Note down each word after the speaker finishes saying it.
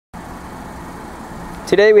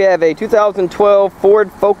Today we have a 2012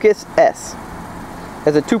 Ford Focus S. It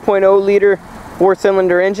has a 2.0 liter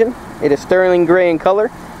 4-cylinder engine. It is sterling gray in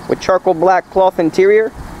color with charcoal black cloth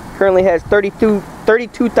interior. Currently has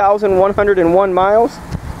 32,101 miles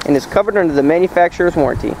and is covered under the manufacturer's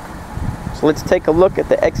warranty. So let's take a look at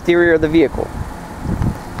the exterior of the vehicle.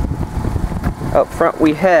 Up front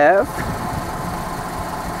we have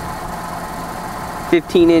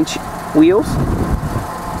 15-inch wheels.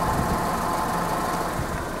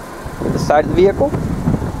 The side of the vehicle,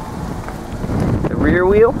 the rear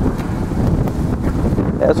wheel.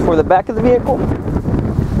 As for the back of the vehicle,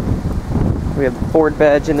 we have the Ford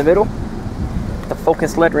badge in the middle, the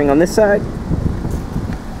Focus lettering on this side.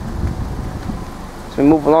 So we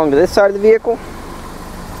move along to this side of the vehicle.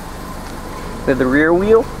 We have the rear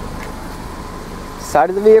wheel, side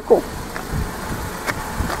of the vehicle,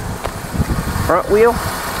 front wheel.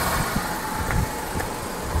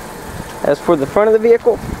 As for the front of the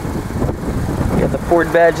vehicle, we have the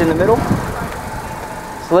Ford badge in the middle.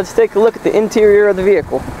 So let's take a look at the interior of the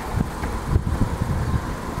vehicle.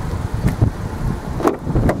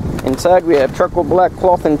 Inside we have charcoal black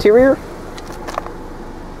cloth interior.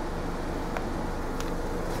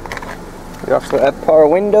 We also have power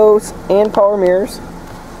windows and power mirrors.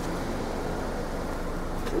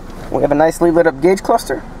 We have a nicely lit up gauge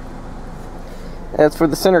cluster. As for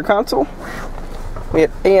the center console, we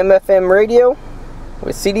have AM/FM radio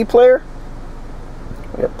with CD player.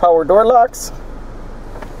 We have power door locks,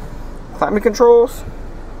 climate controls.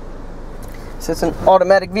 This is an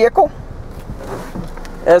automatic vehicle.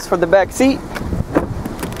 As for the back seat,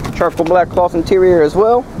 charcoal black cloth interior as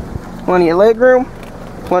well. Plenty of leg room,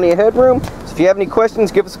 plenty of headroom. So if you have any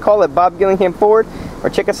questions, give us a call at Bob Gillingham Ford or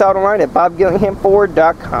check us out online at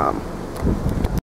bobgillinghamford.com.